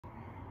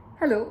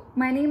Hello,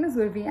 my name is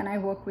Urvi and I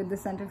work with the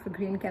Center for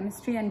Green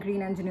Chemistry and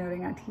Green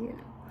Engineering at Yale.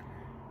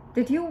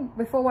 Did you,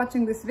 before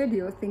watching this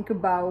video, think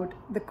about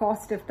the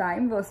cost of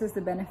time versus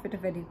the benefit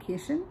of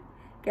education?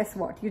 Guess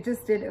what? You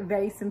just did a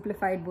very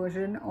simplified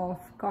version of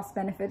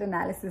cost-benefit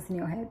analysis in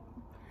your head.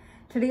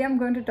 Today I'm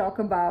going to talk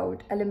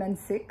about element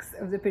 6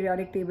 of the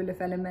periodic table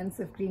of elements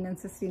of green and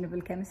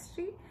sustainable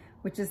chemistry,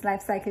 which is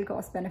life cycle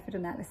cost-benefit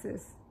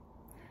analysis.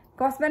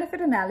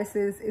 Cost-benefit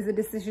analysis is a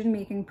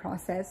decision-making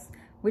process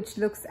which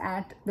looks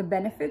at the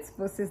benefits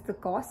versus the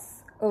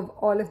costs of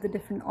all of the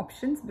different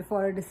options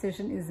before a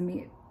decision is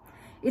made.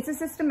 It's a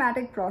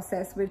systematic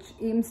process which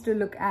aims to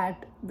look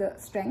at the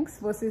strengths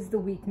versus the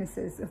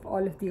weaknesses of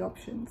all of the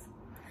options.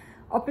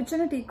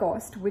 Opportunity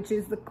cost, which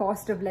is the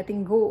cost of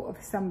letting go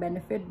of some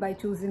benefit by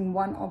choosing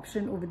one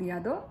option over the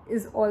other,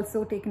 is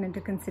also taken into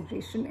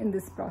consideration in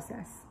this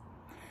process.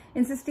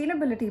 In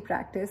sustainability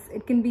practice,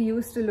 it can be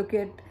used to look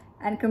at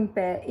and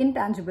compare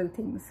intangible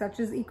things such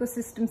as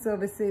ecosystem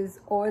services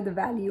or the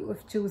value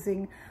of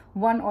choosing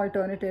one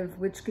alternative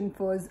which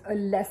confers a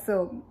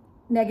lesser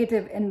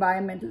negative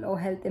environmental or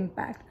health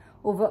impact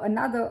over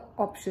another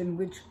option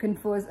which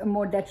confers a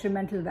more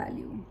detrimental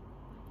value.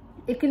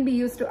 It can be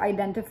used to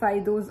identify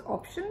those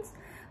options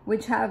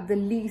which have the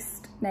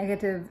least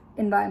negative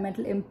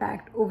environmental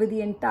impact over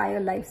the entire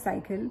life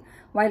cycle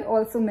while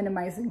also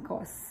minimizing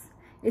costs.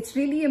 It's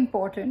really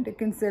important to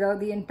consider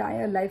the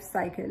entire life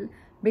cycle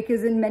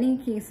because in many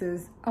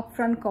cases,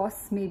 upfront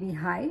costs may be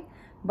high,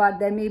 but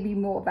there may be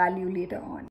more value later on.